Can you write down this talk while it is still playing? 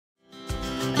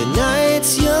The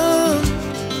night's young,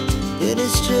 it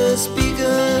has just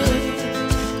begun,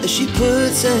 as she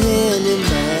puts her hand in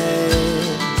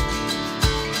mine.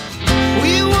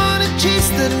 We wanna chase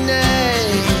the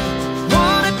night,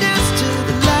 wanna dance to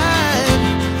the light,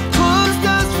 pull the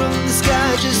stars from the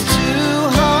sky, just two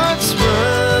hearts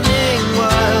running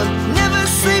wild. Never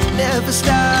sleep, never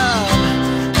stop,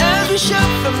 as we shout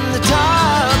from the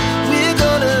top. We're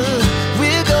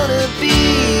gonna be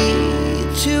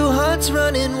two hearts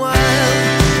running wild.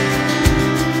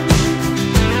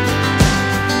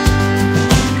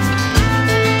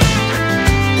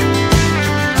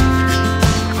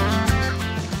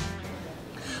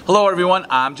 Hello everyone,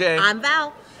 I'm Jay. I'm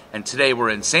Val. And today we're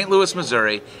in St. Louis,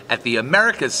 Missouri at the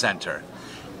Americas Center.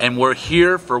 And we're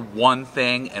here for one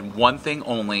thing and one thing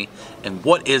only. And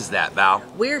what is that, Val?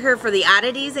 We're here for the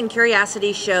Oddities and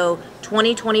Curiosities Show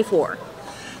 2024.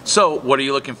 So, what are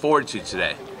you looking forward to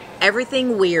today?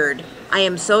 Everything weird. I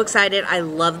am so excited. I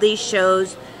love these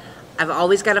shows. I've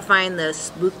always got to find the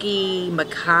spooky,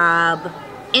 macabre,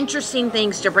 interesting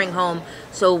things to bring home.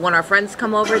 So when our friends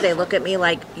come over, they look at me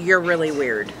like, you're really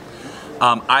weird.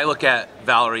 I look at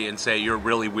Valerie and say, you're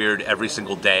really weird every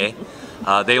single day.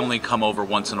 They only come over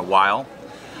once in a while.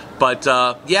 But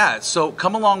yeah, so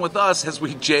come along with us as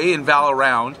we Jay and Val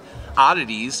around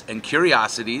Oddities and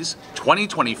Curiosities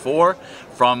 2024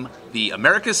 from the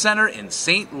Americas Center in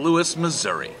St. Louis,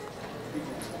 Missouri.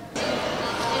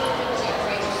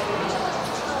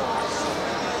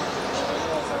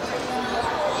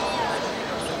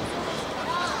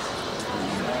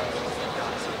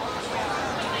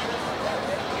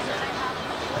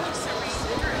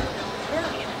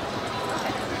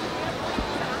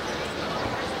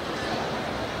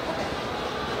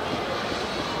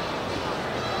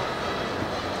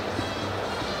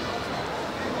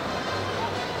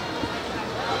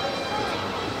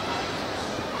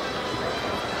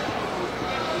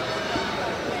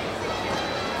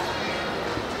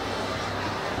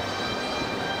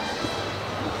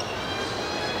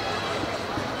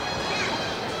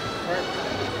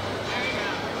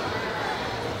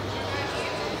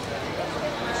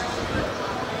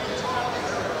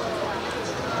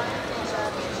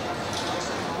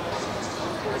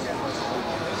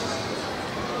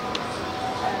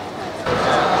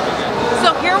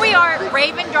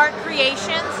 Raven Dark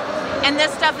Creations, and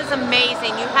this stuff is amazing.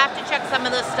 You have to check some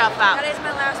of this stuff out. That is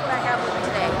my last one I have with me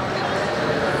today.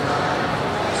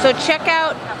 So check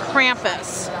out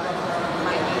Krampus.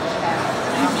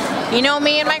 You know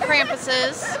me and my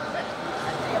Krampuses.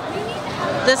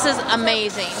 This is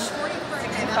amazing.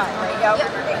 65, right? Yep.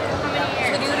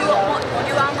 So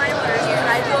do online orders, and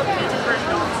I do a painted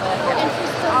version also.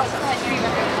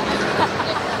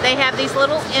 They have these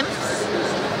little imps.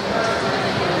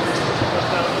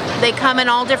 They come in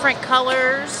all different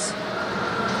colors.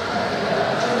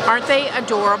 Aren't they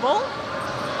adorable?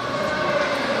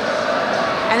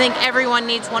 I think everyone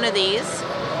needs one of these.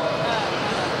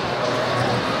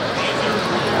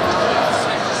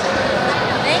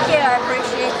 Thank you, I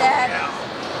appreciate that.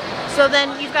 So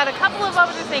then you've got a couple of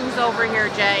other things over here,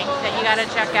 Jay, that you got to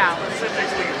check out.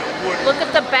 Look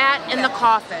at the bat in the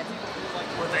coffin.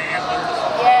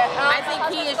 I think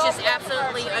he is just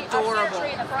absolutely adorable.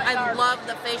 I love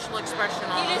the facial expression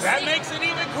on him. That makes it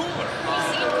even cooler.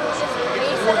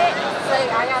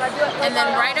 And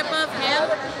then right above him,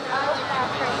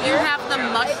 you have the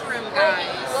mushroom guys.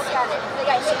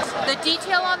 The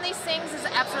detail on these things is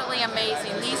absolutely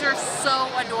amazing. These are so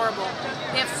adorable.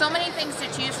 They have so many things to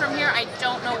choose from here, I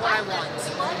don't know what I want.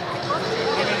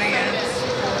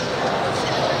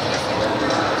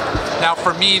 Now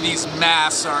for me, these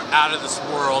masks are out of this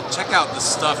world. Check out this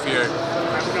stuff here.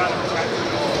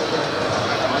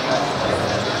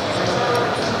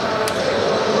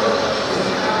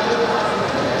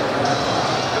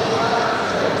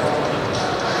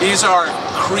 These are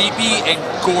creepy and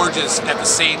gorgeous at the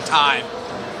same time.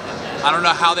 I don't know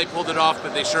how they pulled it off,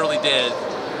 but they surely did.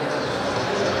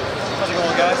 How's it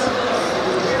going, guys?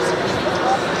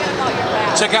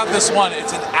 Check out this one,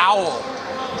 it's an owl.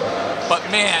 But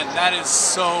man, that is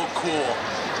so cool.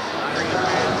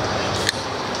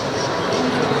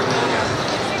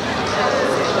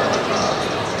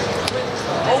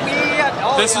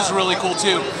 This is really cool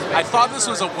too. I thought this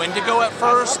was a Wendigo at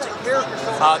first.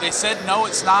 They said no,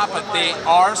 it's not, but they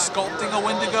are sculpting a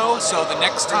Wendigo, so the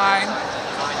next time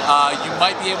you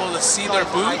might be able to see their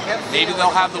boot. Maybe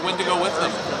they'll have the Wendigo with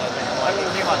them. I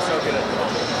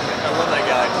love that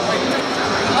guy.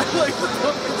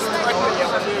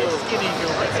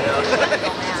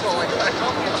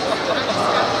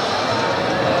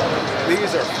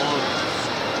 These are fun.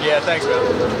 Yeah, thanks,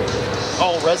 man.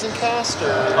 All resin cast,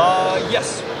 or?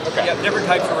 Yes. Okay. Yeah, different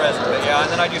types of resin, but yeah, and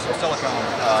then I do some silicone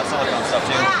stuff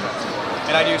too.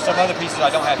 And I do some other pieces I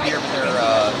don't have here, but they're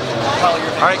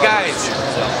polyurethane. All right, guys. Too,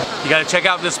 so. You got to check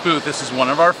out this booth. This is one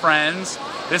of our friends.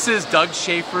 This is Doug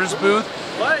Schaefer's booth.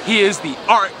 What? He is the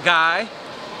art guy,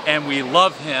 and we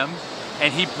love him.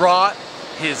 And he brought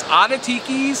his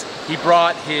Oddities. He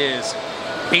brought his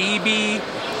baby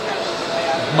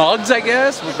mugs, I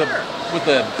guess, with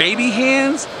the baby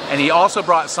hands. And he also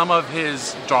brought some of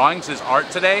his drawings, his art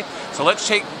today. So let's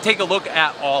take a look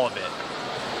at all of it.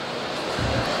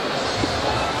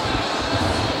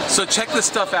 So check this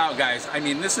stuff out, guys. I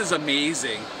mean, this is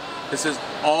amazing. This is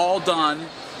all done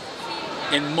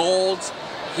in molds.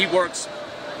 He works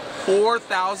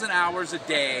 4,000 hours a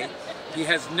day. He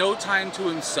has no time to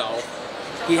himself.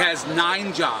 He has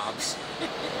 9 jobs.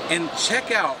 And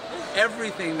check out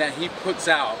everything that he puts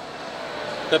out.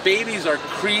 The babies are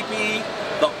creepy.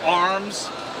 The arms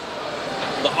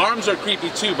are creepy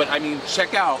too, but I mean,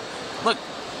 check out. Look,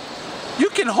 you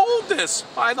can hold this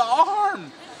by the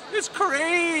arm. It's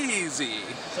crazy.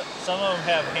 Some of them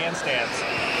have handstands.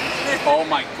 Oh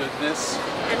my goodness.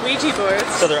 And Ouija boards.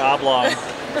 So they're oblong.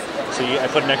 So I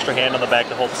put an extra hand on the back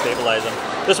to stabilize them.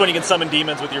 This one you can summon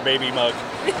demons with your baby mug.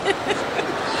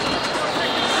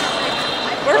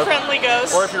 We're friendly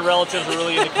ghosts. Or if your relatives are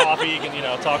really into coffee, you can,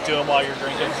 talk to them while you're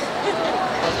drinking.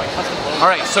 All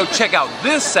right, so check out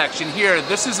this section here.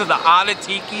 This is the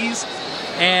Oddities,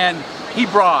 and he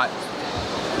brought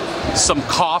some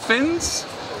coffins.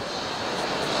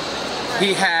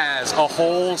 He has a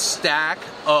whole stack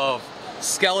of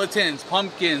skeletons,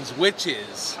 pumpkins,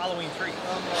 witches. Halloween 3.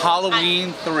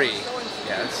 Halloween 3,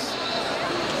 yes.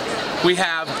 We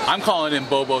have, I'm calling him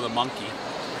Bobo the Monkey.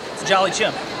 It's a jolly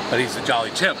chimp. But he's a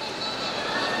jolly chimp.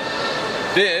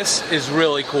 This is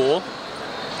really cool.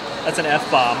 That's an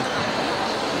F-bomb.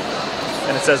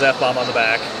 And it says F-bomb on the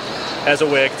back. Has a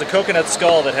wick. It's a coconut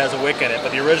skull that has a wick in it,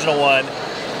 but the original one,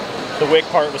 the wick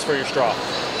part was for your straw.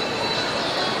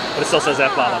 But it still says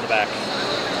F-bomb on the back.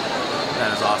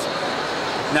 That is awesome.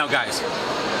 Now guys,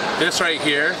 this right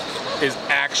here is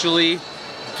actually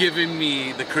giving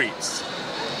me the creeps.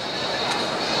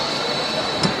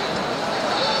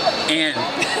 And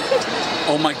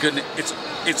oh my goodness,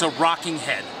 it's a rocking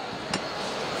head.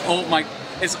 Oh my,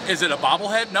 is it a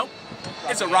bobblehead? Nope.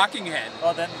 It's a rocking head.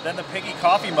 Well, then the piggy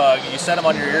coffee mug, you set him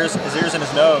on your ears, his ears and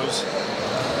his nose,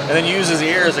 and then you use his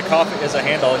ear as a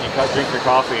handle, and you drink your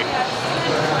coffee.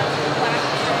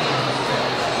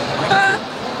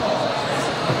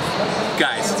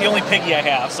 Guys, It's the only piggy I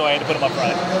have, so I had to put him up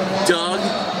front. Doug,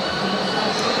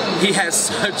 he has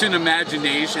such an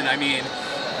imagination. I mean,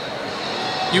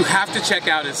 you have to check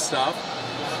out his stuff.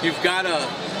 You've got to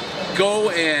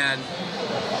go and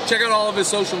check out all of his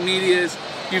social medias.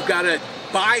 You've got to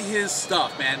buy his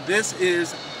stuff, man. This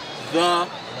is the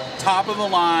top of the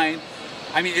line.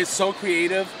 I mean, it's so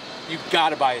creative. You've got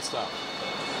to buy his stuff.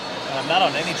 And I'm not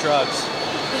on any drugs.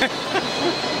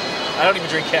 I don't even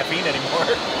drink caffeine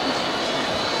anymore.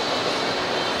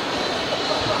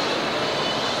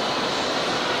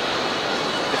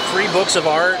 The 3 books of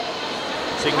art.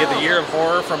 So you can get the Year of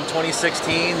Horror from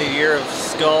 2016, the Year of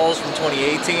Skulls from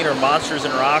 2018, or Monsters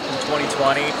in Rock from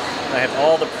 2020. And I have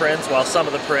all the prints, well, some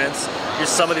of the prints. Here's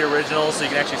some of the originals, so you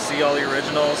can actually see all the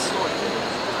originals.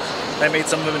 I made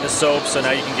some of them into soap, so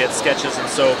now you can get sketches and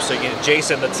soap. So you can get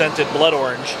Jason, the scented blood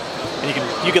orange, and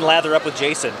you can lather up with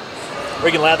Jason, or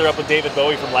you can lather up with David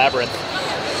Bowie from Labyrinth.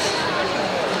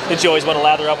 Did you always want to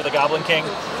lather up with the Goblin King?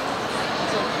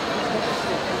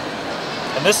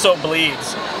 And this soap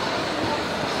bleeds.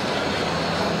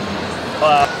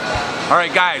 All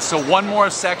right, guys, so one more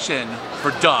section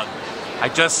for Doug. I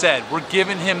just said we're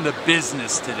giving him the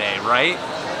business today, right?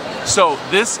 So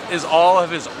this is all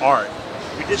of his art.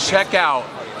 Check out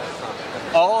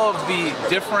all of the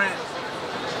different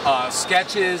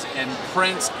sketches and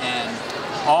prints and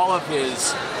all of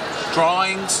his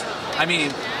drawings. I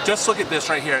mean, just look at this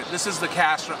right here. This is the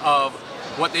cast of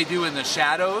what they do in the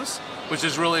shadows, which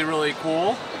is really, really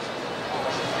cool.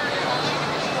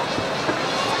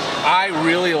 I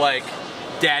really like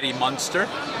Daddy Munster.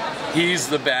 He's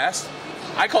the best.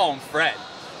 I call him Fred.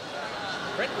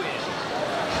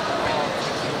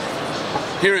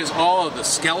 Here is all of the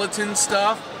skeleton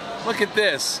stuff. Look at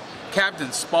this.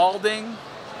 Captain Spaulding.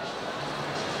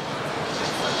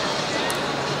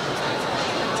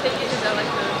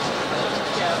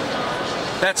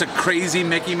 That's a crazy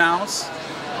Mickey Mouse.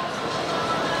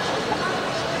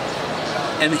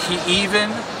 And he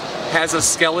even has a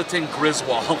skeleton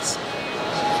Griswold. Ready,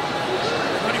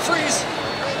 freeze!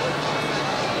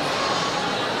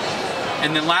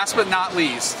 And then last but not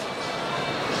least,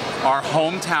 our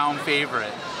hometown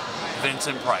favorite,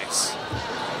 Vincent Price.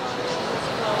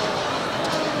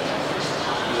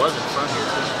 He was in front here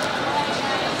too.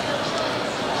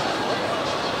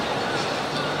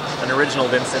 An original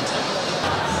Vincent.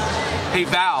 Hey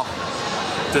Val,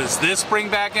 does this bring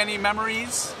back any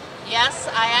memories? Yes,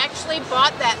 I actually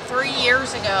bought that 3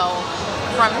 years ago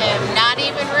from him, not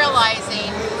even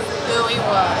realizing who he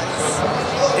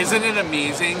was. Isn't it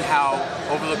amazing how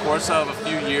over the course of a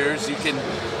few years you can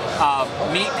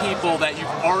meet people that you've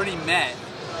already met,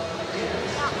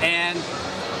 and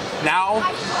now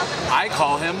I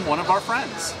call him one of our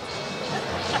friends.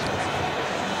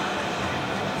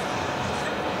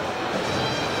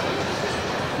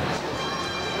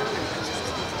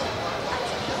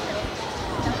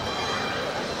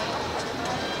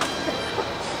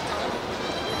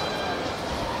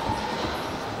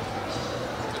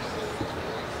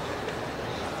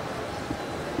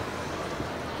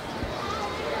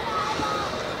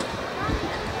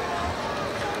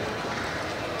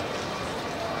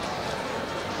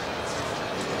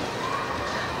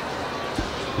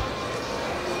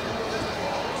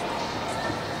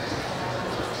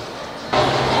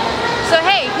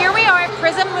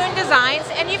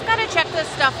 And you've got to check this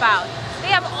stuff out. They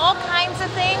have all kinds of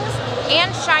things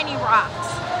and shiny rocks.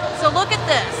 So look at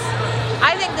this.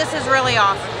 I think this is really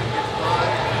awesome.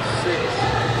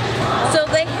 So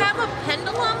they have a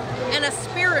pendulum and a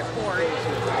spirit board.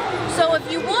 So if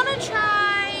you want to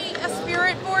try a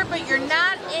spirit board but you're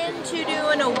not into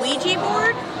doing a Ouija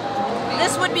board,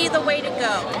 this would be the way to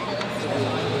go.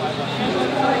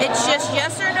 It's just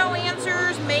yes or no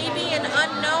answers, maybe an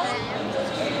unknown.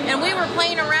 And we were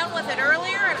playing around with it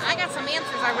earlier, and I got some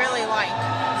answers I really like.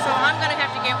 So I'm going to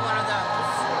have to get one of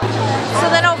those. So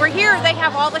then over here, they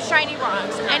have all the shiny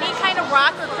rocks. Any kind of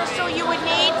rock or crystal you would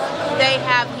need, they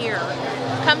have here.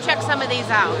 Come check some of these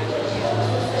out.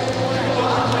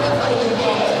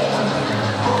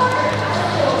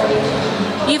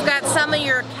 You've got some of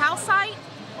your calcite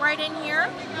right in here.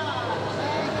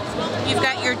 You've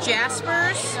got your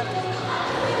jaspers.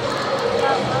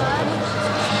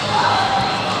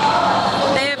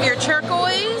 They have your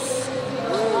turquoise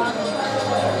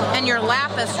and your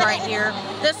lapis right here.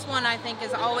 This one I think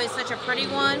is always such a pretty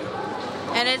one,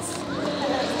 and it's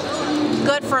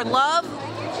good for love,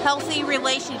 healthy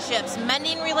relationships,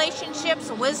 mending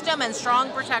relationships, wisdom, and strong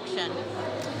protection.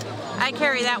 I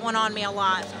carry that one on me a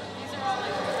lot.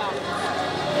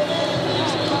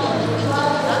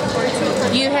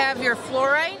 You have your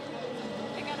fluorite.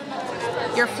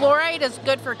 Your fluorite is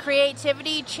good for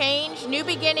creativity, change, new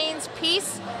beginnings,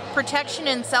 peace, protection,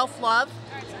 and self-love.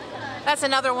 That's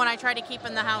another one I try to keep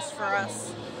in the house for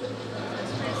us.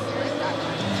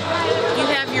 You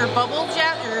have your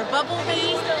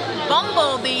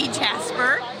bumblebee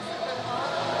jasper.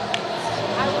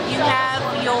 You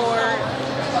have your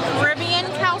Caribbean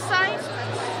calcite.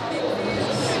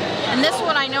 And this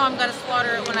one I know I'm going to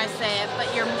slaughter it when I say it,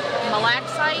 but your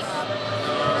malaxite.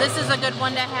 This is a good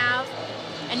one to have.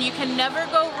 And you can never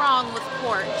go wrong with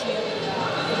quartz.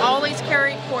 You always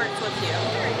carry quartz with you.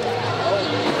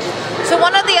 So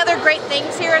one of the other great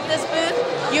things here at this booth,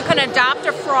 you can adopt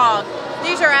a frog.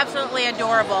 These are absolutely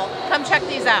adorable. Come check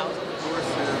these out.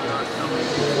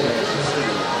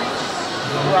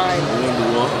 Right.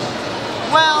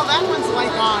 Well, that one's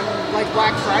like on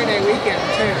Black Friday weekend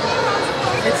too.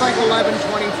 It's like 11:25,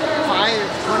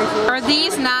 24. Are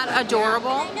these not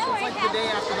adorable? It's like the day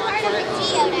after Black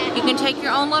Friday. You can take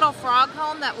your own little frog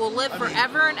home that will live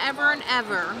forever and ever and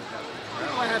ever.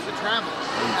 I have to travel.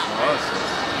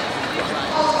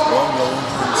 Well, I'm going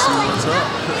to see what's up.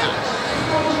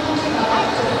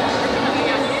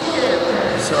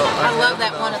 So I love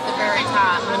that one at the very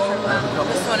top.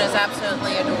 This one is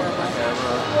absolutely adorable. I have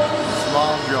a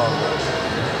small jaw.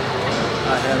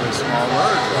 I have a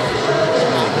smaller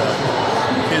jaw.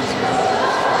 Kids.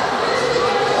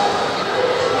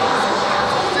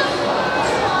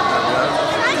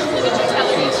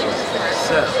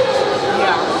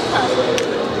 Yeah.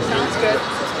 Sounds good.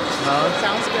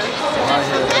 Sounds good.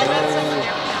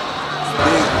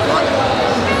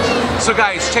 So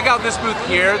guys, check out this booth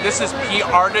here. This is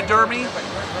Artidermy.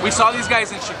 We saw these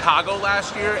guys in Chicago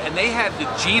last year, and they had the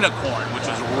Genicorn, which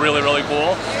was really, really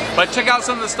cool. But check out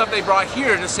some of the stuff they brought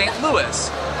here to St. Louis.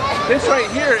 This right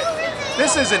here,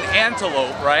 this is an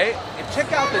antelope, right? And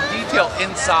check out the detail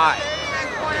inside.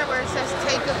 Corner where it says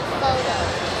take a photo.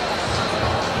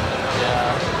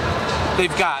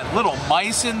 They've got little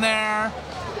mice in there.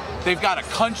 They've got a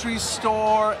country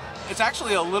store. It's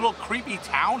actually a little creepy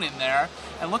town in there.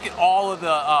 And look at all of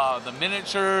the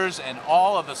miniatures and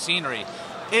all of the scenery.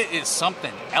 It is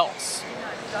something else.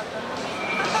 And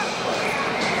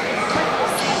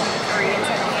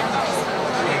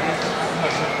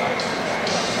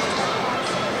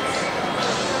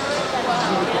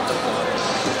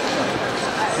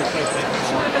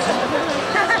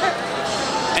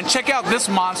check out this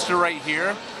monster right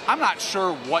here. I'm not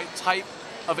sure what type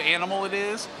of animal it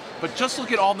is, but just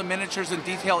look at all the miniatures and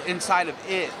detail inside of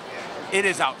it. It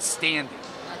is outstanding.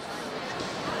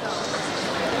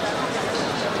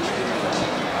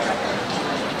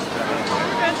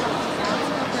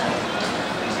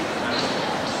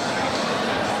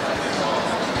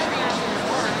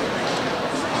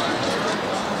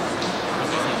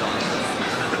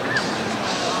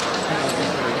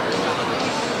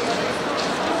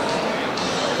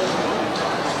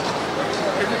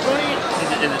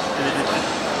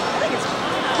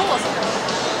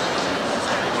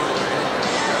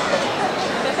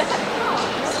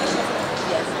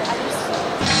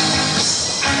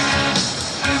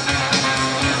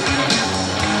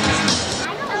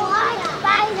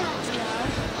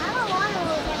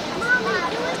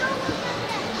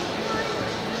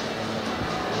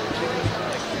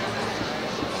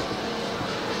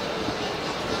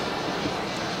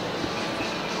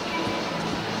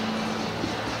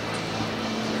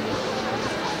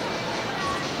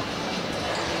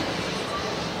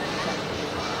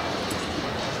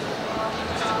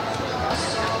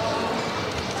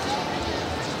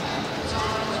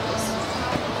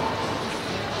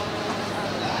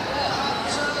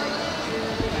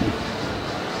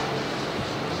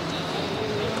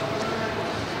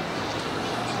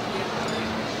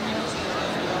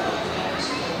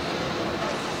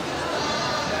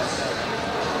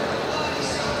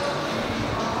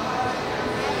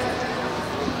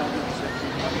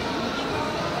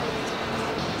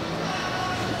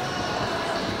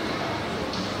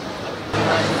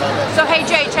 So hey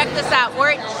Jay, check this out.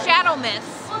 We're at Shadow Mist,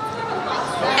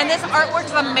 and this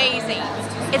artwork's amazing.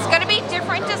 It's going to be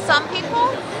different to some people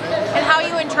and how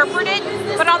you interpret it,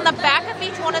 but on the back of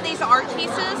each one of these art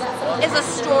pieces is a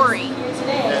story,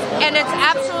 and it's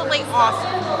absolutely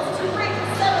awesome.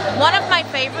 One of my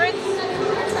favorites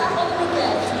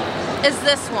is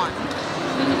this one.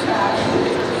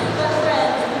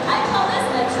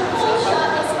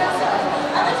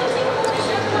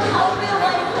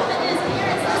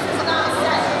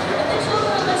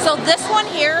 So this one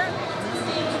here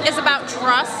is about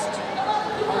trust,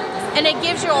 and it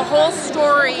gives you a whole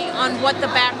story on what the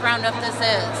background of this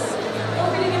is.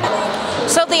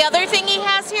 So the other thing he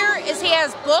has here is he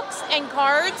has books and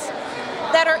cards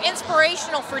that are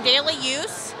inspirational for daily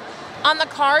use. On the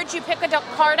cards, you pick a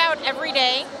card out every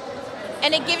day,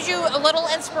 and it gives you a little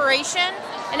inspiration,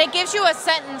 and it gives you a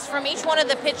sentence from each one of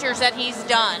the pictures that he's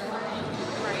done.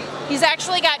 He's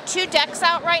actually got 2 decks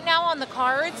out right now on the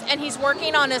cards, and he's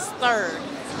working on his 3rd.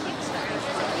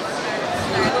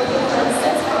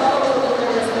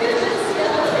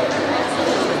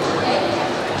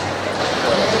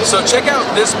 So check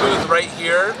out this booth right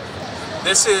here.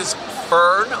 This is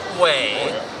Fern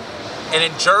Way, and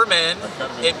in German,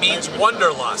 it means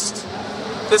Wanderlust.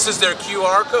 This is their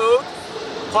QR code.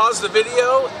 Pause the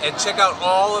video and check out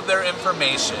all of their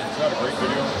information.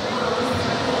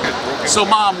 So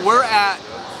Mom, we're at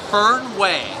Fern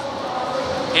Way,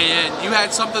 and you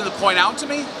had something to point out to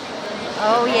me?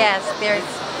 Oh yes, there's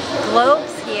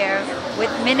globes here with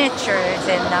miniatures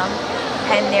in them,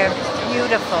 and they're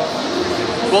beautiful.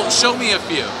 Well, show me a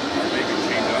few.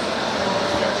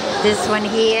 This one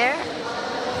here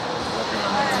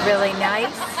is really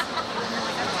nice.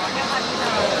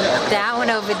 That one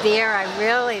over there I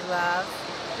really love.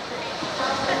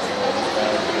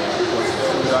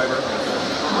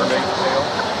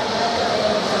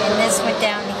 And this one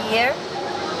down here.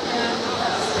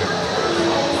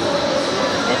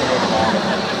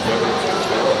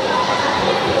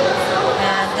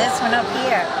 And this one up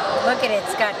here. Look at it,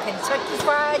 it's got Kentucky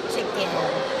Fried Chicken.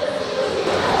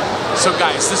 So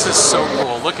guys, this is so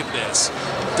cool. Look at this.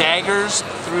 Daggers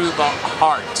through the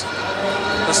heart.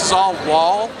 This is all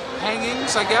wall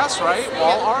hangings, I guess, right?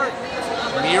 Wall art.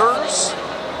 Mirrors.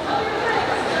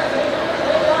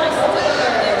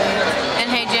 And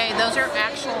hey Jay, those are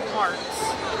actual hearts.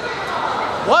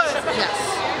 What? Yes.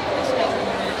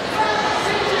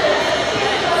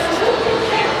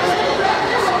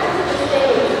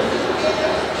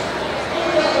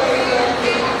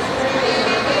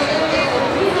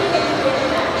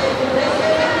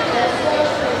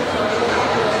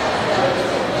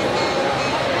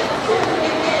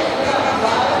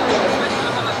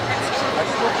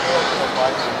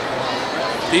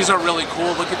 These are really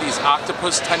cool. Look at these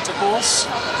octopus tentacles.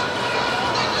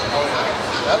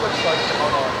 That looks like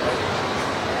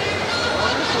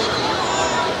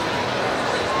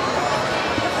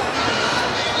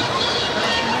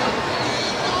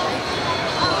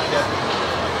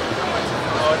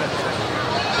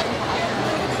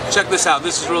Check this out.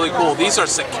 This is really cool. These are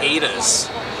cicadas.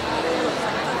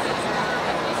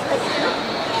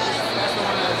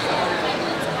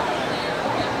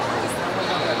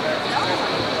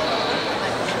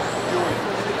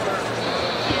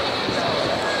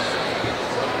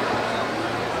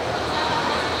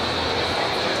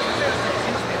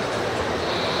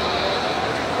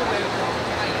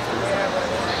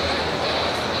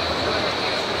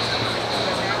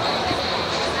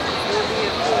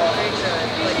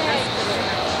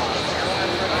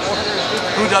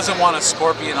 Who doesn't want a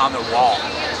scorpion on their wall?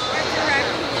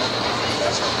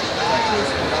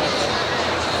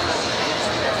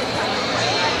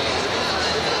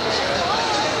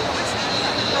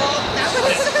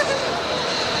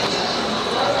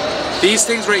 These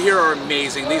things right here are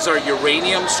amazing. These are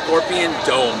uranium scorpion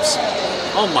domes.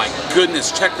 Oh my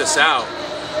goodness, check this out.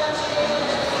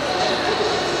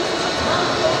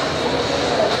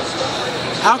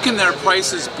 How can their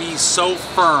prices be so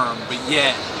firm, but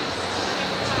yet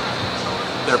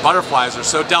their butterflies are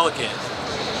so delicate?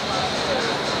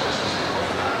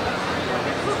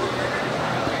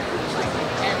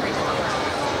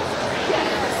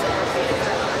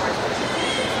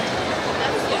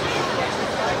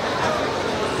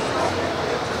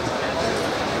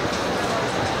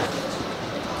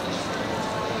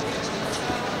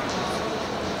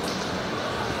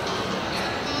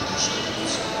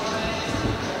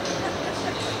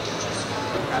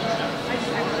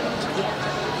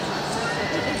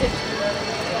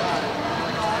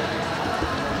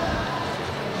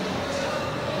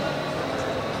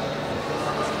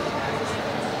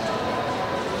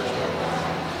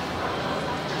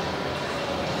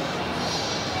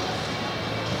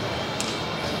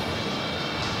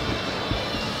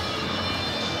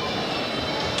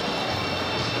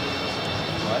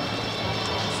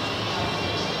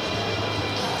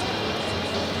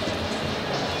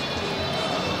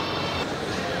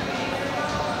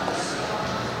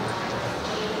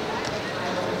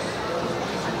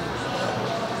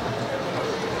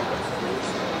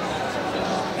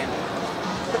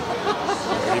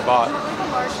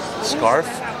 Bought scarf.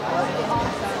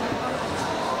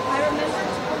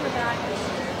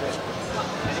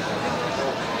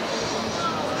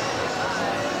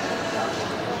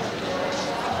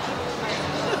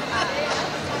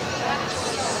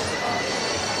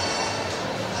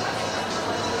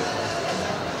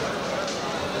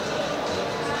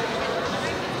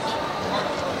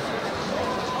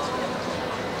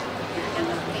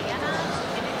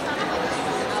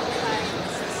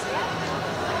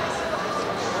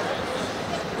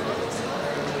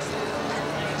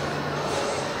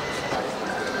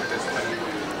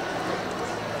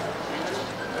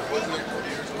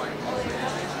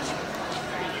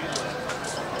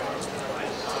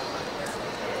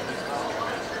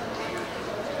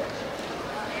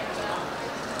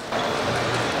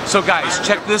 So guys,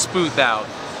 check this booth out.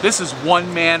 This is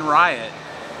One Man Riot.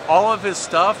 All of his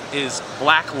stuff is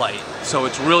blacklight, so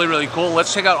it's really, really cool.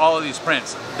 Let's check out all of these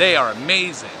prints. They are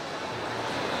amazing.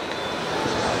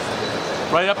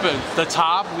 Right up at the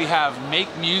top, we have Make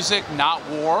Music, Not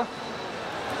War.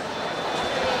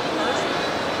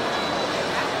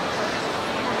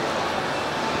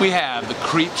 We have The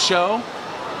Creep Show.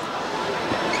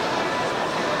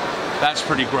 That's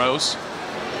pretty gross.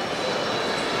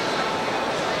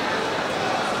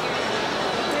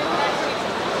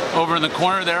 Over in the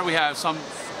corner there, we have some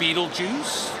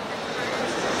Beetlejuice.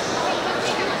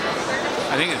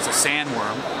 I think it's a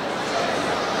sandworm.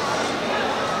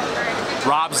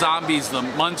 Rob Zombie's The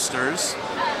Munsters.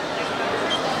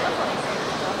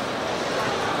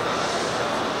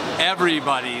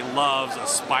 Everybody loves a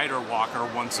spider walker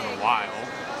once in a while.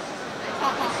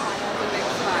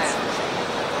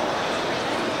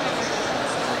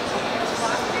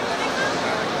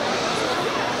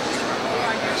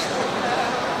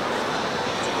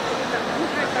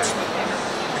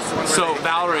 So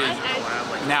Valerie,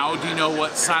 now do you know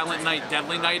what Silent Night,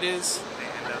 Deadly Night is?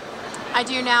 I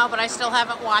do now, but I still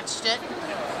haven't watched it.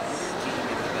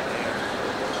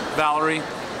 Valerie,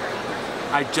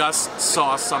 I just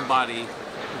saw somebody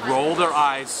roll their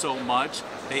eyes so much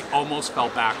they almost fell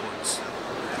backwards.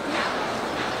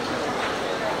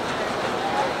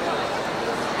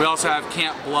 We also have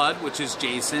Camp Blood, which is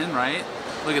Jason, right?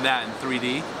 Look at that in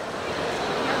 3D.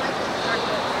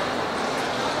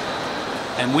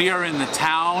 And we are in the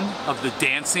town of the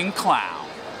Dancing Clown.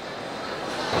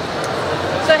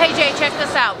 So hey Jay, check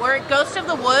this out. We're at Ghost of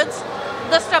the Woods.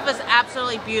 This stuff is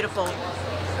absolutely beautiful.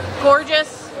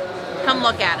 Gorgeous. Come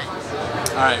look at it.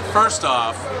 All right, first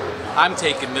off, I'm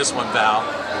taking this one, Val.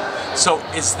 So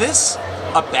is this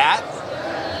a bat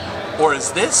or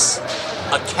is this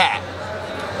a cat?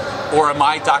 Or am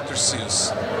I Dr.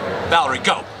 Seuss? Valerie,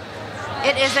 go.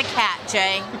 It is a cat,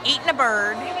 Jay. Eating a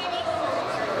bird.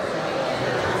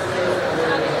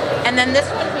 And then this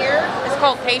one here is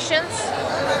called Patience.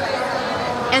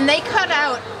 And they cut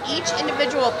out each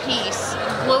individual piece,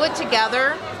 glue it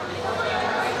together.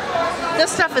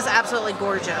 This stuff is absolutely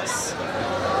gorgeous.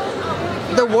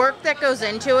 The work that goes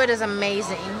into it is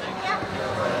amazing.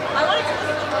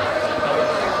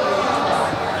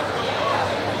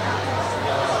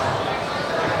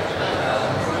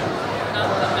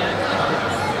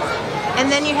 And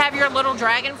then you have your little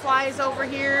dragonflies over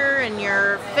here and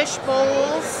your fish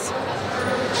bowls.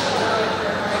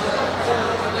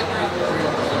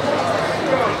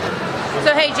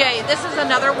 So hey Jay, this is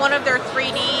another one of their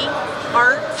 3D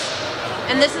arts,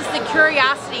 and this is the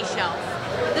Curiosity shelf.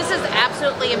 This is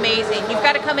absolutely amazing. You've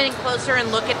got to come in closer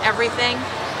and look at everything.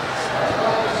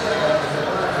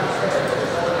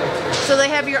 So they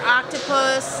have your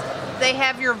octopus, they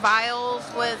have your vials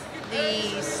with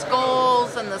the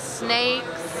skulls and the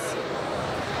snakes.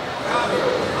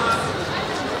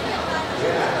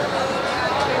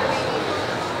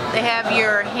 They have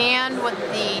your hand with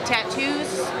the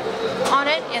tattoos on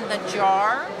it in the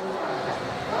jar.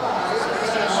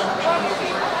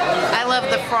 I love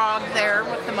the frog there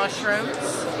with the mushrooms.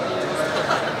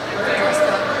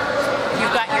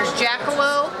 You've got your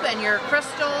jackalope and your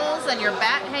crystals and your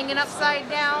bat hanging upside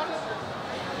down.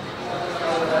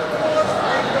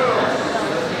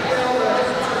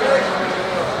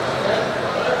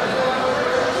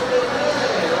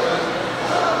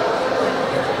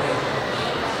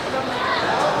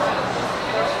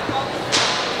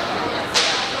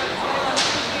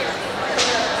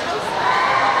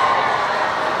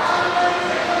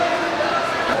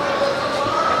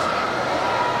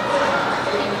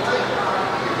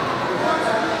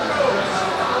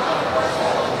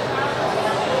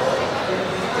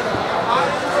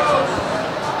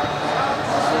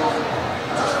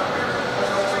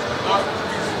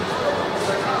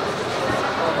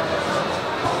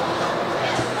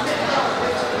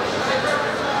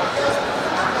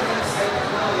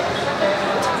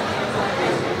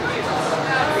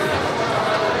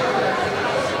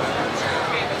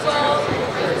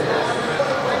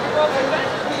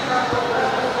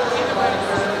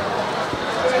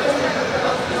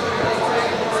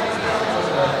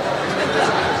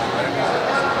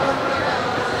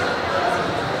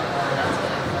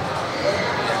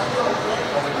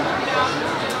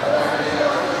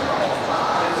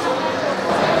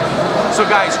 So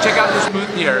guys, check out this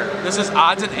booth here. This is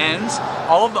Odds and Ends.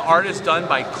 All of the art is done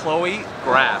by Chloe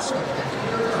Grass.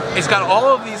 It's got all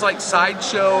of these like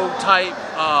sideshow type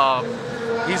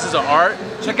pieces of art.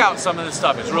 Check out some of this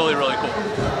stuff. It's really, really cool.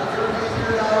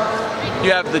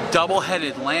 You have the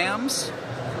double-headed lambs.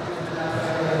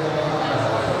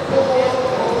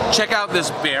 Check out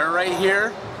this bear right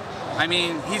here. I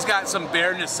mean, he's got some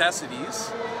bear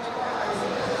necessities.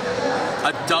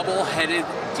 A double-headed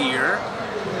deer.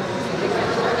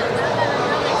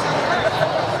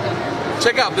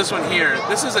 Check out this one here.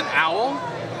 This is an owl.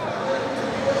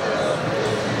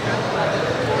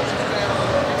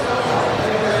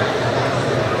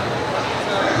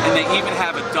 And they even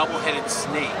have a double-headed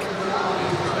snake.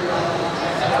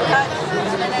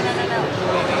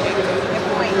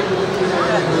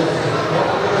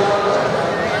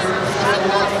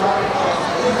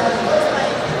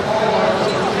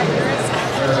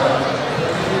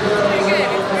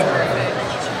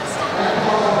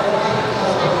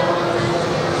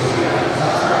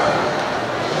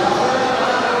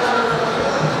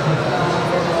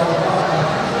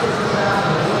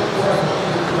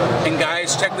 And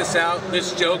guys, check this out.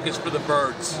 This joke is for the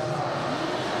birds.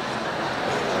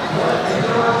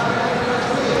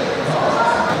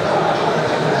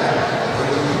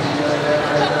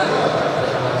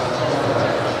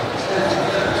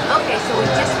 Okay, so we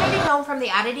just made it home from the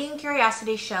Oddity and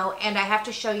Curiosity show, and I have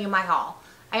to show you my haul.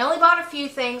 I only bought a few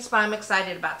things, but I'm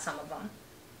excited about some of them.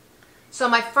 So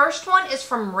my first one is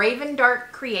from Raven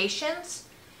Dart Creations.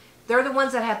 They're the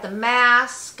ones that have the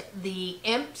mask, the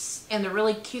imps, and the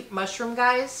really cute mushroom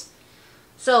guys.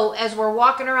 So as we're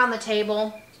walking around the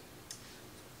table,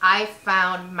 I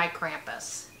found my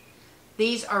Krampus.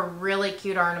 These are really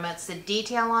cute ornaments. The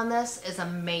detail on this is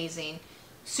amazing.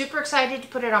 Super excited to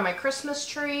put it on my Christmas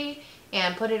tree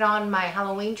and put it on my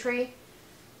Halloween tree.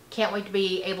 Can't wait to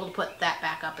be able to put that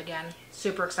back up again.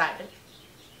 Super excited.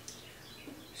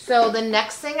 So the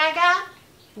next thing I got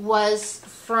was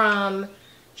from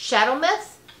Shadow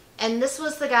Myth, and this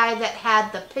was the guy that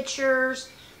had the pictures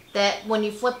that when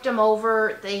you flipped them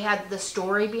over, they had the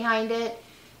story behind it.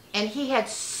 and he had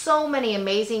so many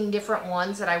amazing different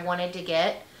ones that I wanted to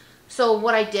get. So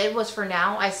what I did was, for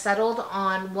now, I settled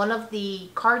on one of the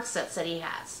card sets that he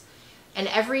has. And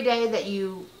every day that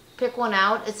you pick one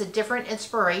out, it's a different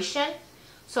inspiration.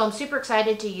 So I'm super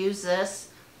excited to use this.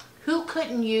 Who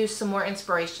couldn't use some more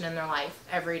inspiration in their life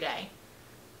every day?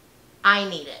 I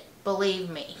need it, believe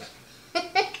me.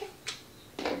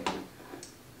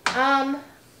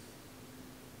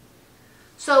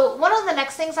 So one of the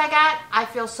next things I got, I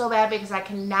feel so bad because I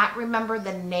cannot remember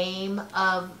the name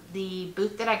of the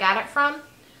booth that I got it from.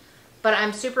 But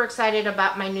I'm super excited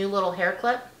about my new little hair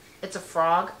clip. It's a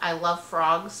frog. I love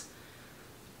frogs.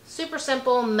 Super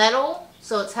simple, metal,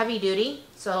 so it's heavy duty.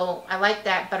 So I like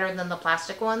that better than the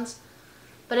plastic ones.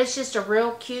 But it's just a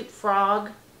real cute frog.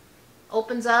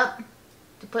 Opens up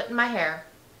to put in my hair.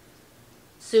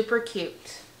 Super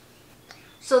cute.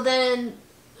 So then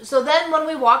when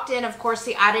we walked in, of course,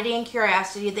 the Oddity and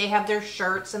Curiosity, they have their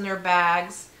shirts and their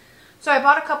bags. So I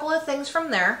bought a couple of things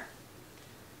from there.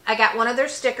 I got one of their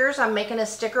stickers. I'm making a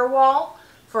sticker wall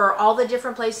for all the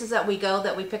different places that we go,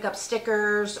 that we pick up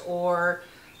stickers, or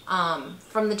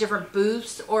from the different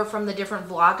booths, or from the different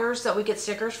vloggers that we get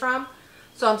stickers from.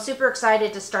 So I'm super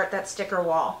excited to start that sticker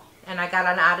wall. And I got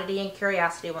an Oddity and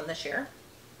Curiosity one this year.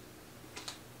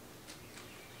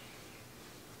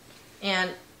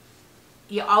 And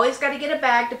you always got to get a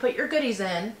bag to put your goodies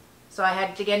in. So I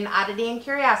had to get an Oddity and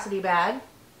Curiosity bag.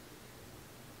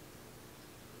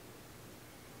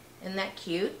 Isn't that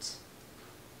cute?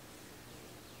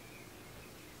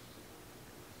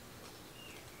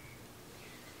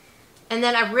 And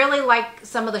then I really like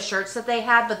some of the shirts that they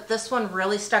had, but this one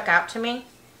really stuck out to me.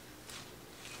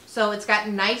 So it's got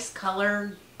nice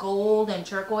color, gold and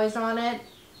turquoise on it.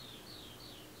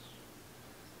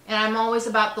 And I'm always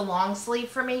about the long sleeve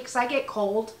for me because I get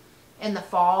cold in the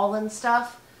fall and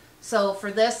stuff. So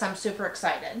for this, I'm super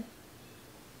excited.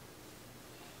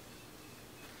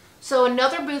 So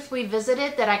another booth we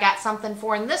visited that I got something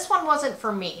for, and this one wasn't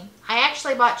for me. I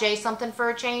actually bought Jay something for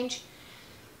a change.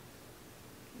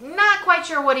 Not quite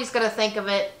sure what he's going to think of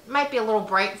it. Might be a little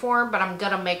bright for him, but I'm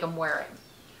going to make him wear it.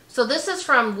 So this is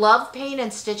from Love Paint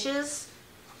and Stitches.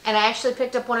 And I actually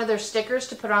picked up one of their stickers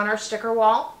to put on our sticker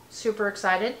wall. Super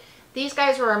excited. These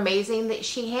guys were amazing.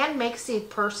 She hand makes these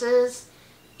purses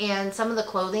and some of the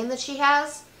clothing that she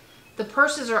has. The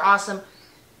purses are awesome.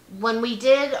 When we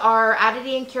did our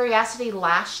Oddity and Curiosity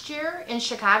last year in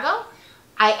Chicago,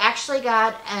 I actually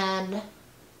got an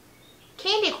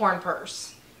candy corn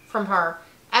purse from her.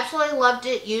 Absolutely loved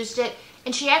it, used it,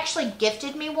 and she actually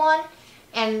gifted me one.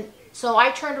 And so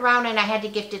I turned around and I had to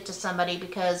gift it to somebody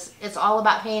because it's all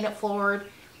about paying it forward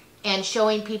and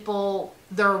showing people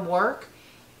their work.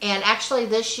 And actually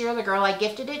this year, the girl I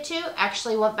gifted it to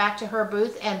actually went back to her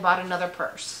booth and bought another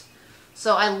purse.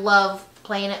 So I love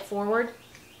paying it forward.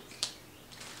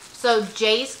 So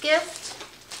Jay's gift,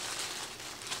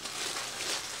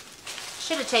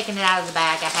 should have taken it out of the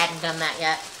bag. I hadn't done that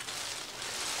yet.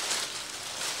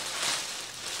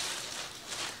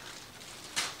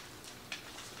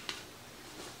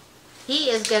 He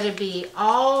is going to be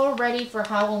all ready for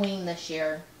Halloween this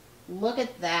year. Look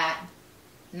at that.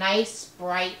 Nice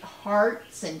bright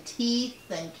hearts and teeth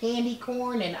and candy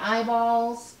corn and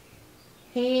eyeballs.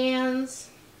 Hands.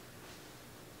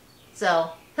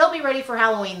 So he'll be ready for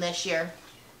Halloween this year.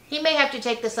 He may have to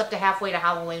take this up to halfway to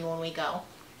Halloween when we go.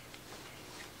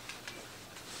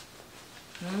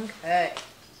 Okay.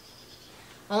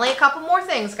 Only a couple more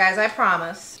things, guys, I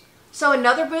promise. So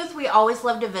another booth we always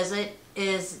love to visit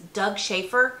is Doug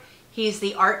Schaefer. He's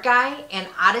the art guy and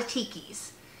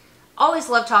Oddities. Always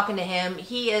love talking to him.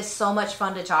 He is so much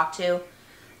fun to talk to.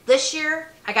 This year,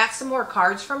 I got some more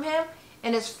cards from him.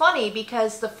 And it's funny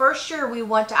because the first year we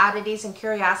went to Oddities and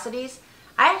Curiosities,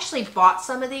 I actually bought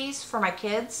some of these for my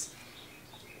kids.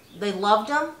 They loved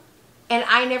them. And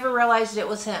I never realized it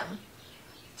was him.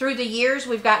 Through the years,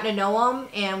 we've gotten to know him.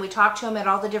 And we talked to him at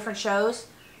all the different shows.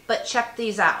 But check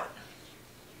these out.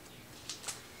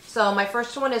 So my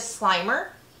first one is Slimer.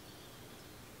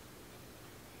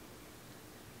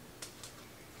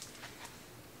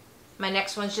 My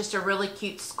next one's just a really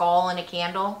cute skull and a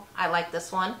candle. I like this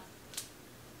one.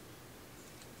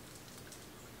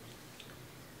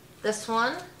 This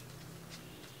one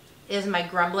is my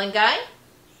grumbling guy.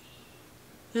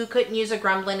 Who couldn't use a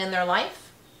grumbling in their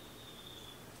life?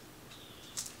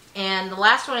 And the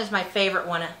last one is my favorite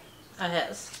one of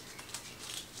his.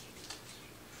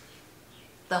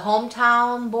 The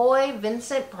hometown boy,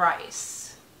 Vincent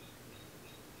Price.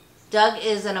 Doug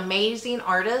is an amazing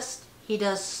artist. He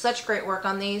does such great work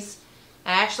on these.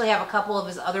 I actually have a couple of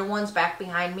his other ones back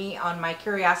behind me on my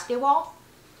Curiosity wall.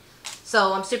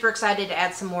 So I'm super excited to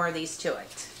add some more of these to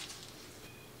it.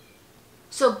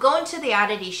 So going to the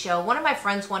Oddities show, one of my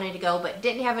friends wanted to go but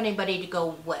didn't have anybody to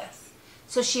go with.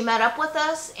 So she met up with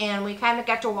us and we kind of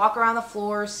got to walk around the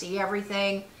floor, see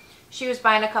everything. She was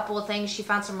buying a couple of things. She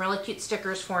found some really cute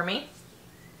stickers for me.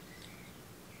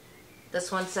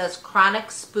 This one says Chronic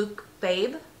Spook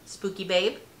Babe, Spooky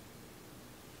Babe.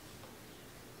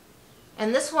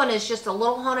 And this one is just a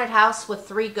little haunted house with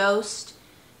 3 ghosts.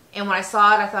 And when I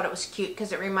saw it, I thought it was cute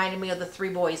because it reminded me of the 3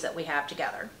 boys that we have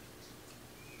together.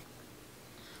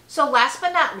 So last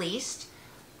but not least,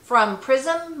 from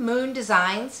Prism Moon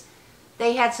Designs,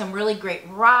 they had some really great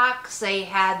rocks. They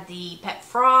had the pet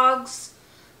frogs.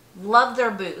 Love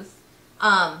their booth.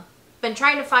 Been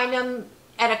trying to find them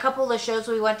at a couple of the shows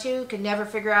we went to. Could never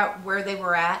figure out where they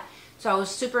were at. So I was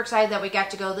super excited that we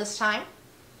got to go this time.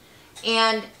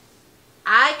 And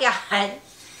I got,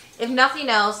 if nothing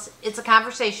else, it's a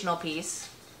conversational piece.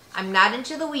 I'm not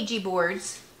into the Ouija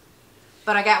boards,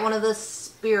 but I got one of the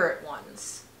spirit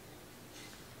ones.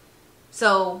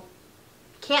 So,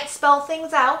 can't spell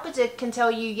things out, but it can tell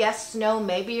you yes, no,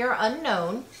 maybe, or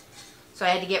unknown. So I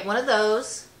had to get one of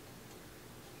those.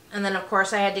 And then, of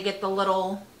course, I had to get the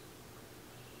little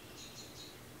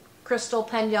crystal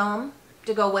pendulum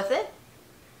to go with it.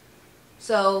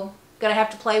 So, gonna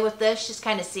have to play with this, just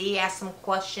kind of see, ask some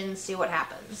questions, see what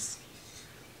happens.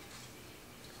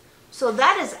 So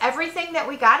that is everything that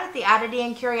we got at the Oddity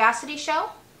and Curiosity show.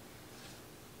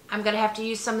 I'm gonna have to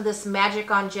use some of this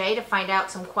magic on Jay to find out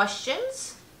some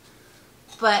questions.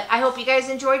 But I hope you guys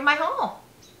enjoyed my haul.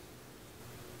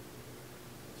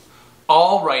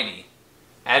 Alrighty,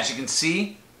 as you can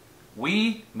see,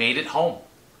 we made it home.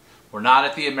 We're not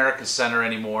at the America Center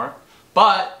anymore,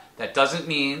 but that doesn't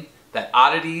mean that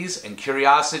Oddities and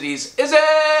Curiosities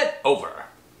isn't over.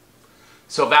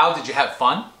 So Val, did you have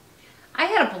fun? I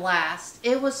had a blast.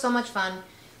 It was so much fun.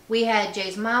 We had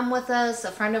Jay's mom with us.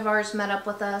 A friend of ours met up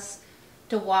with us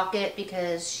to walk it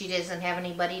because she doesn't have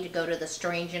anybody to go to the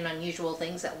strange and unusual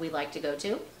things that we like to go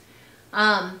to.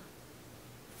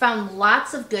 Found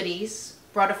lots of goodies.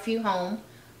 Brought a few home.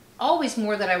 Always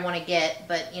more that I want to get,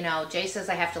 but you know, Jay says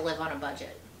I have to live on a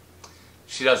budget.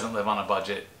 She doesn't live on a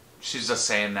budget. She's just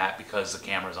saying that because the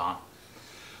camera's on.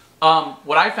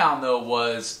 What I found though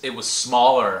was it was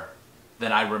smaller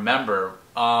than I remember.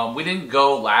 We didn't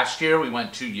go last year, we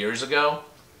went 2 years ago.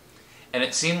 And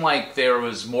it seemed like there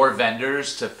was more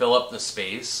vendors to fill up the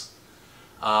space.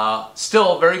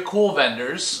 Still very cool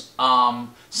vendors.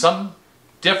 Some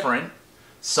different,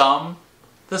 some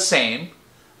the same.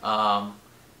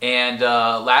 And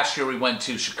last year we went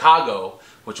to Chicago,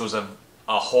 which was a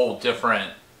whole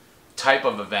different type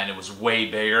of event. It was way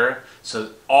bigger,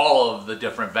 so all of the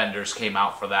different vendors came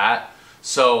out for that.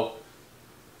 So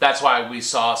that's why we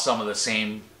saw some of the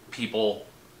same people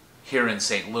here in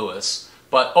St. Louis.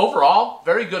 But overall,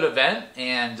 very good event.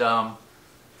 And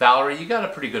Valerie, you got a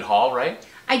pretty good haul, right?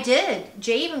 I did.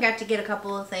 Jay even got to get a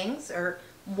couple of things, or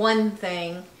one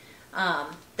thing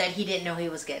that he didn't know he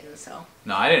was getting. So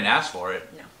no, I didn't ask for it.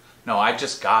 No, I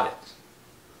just got it.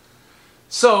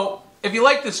 So if you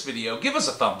like this video, give us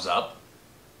a thumbs up.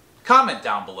 Comment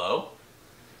down below.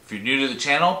 If you're new to the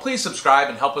channel, please subscribe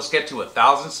and help us get to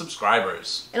 1,000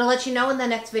 subscribers. It'll let you know when the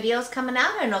next video is coming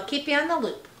out, and it'll keep you on the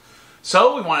loop.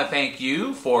 So we want to thank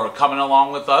you for coming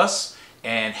along with us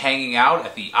and hanging out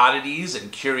at the Oddities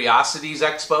and Curiosities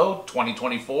Expo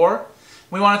 2024.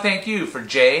 We want to thank you for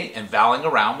Jay and valing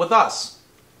around with us.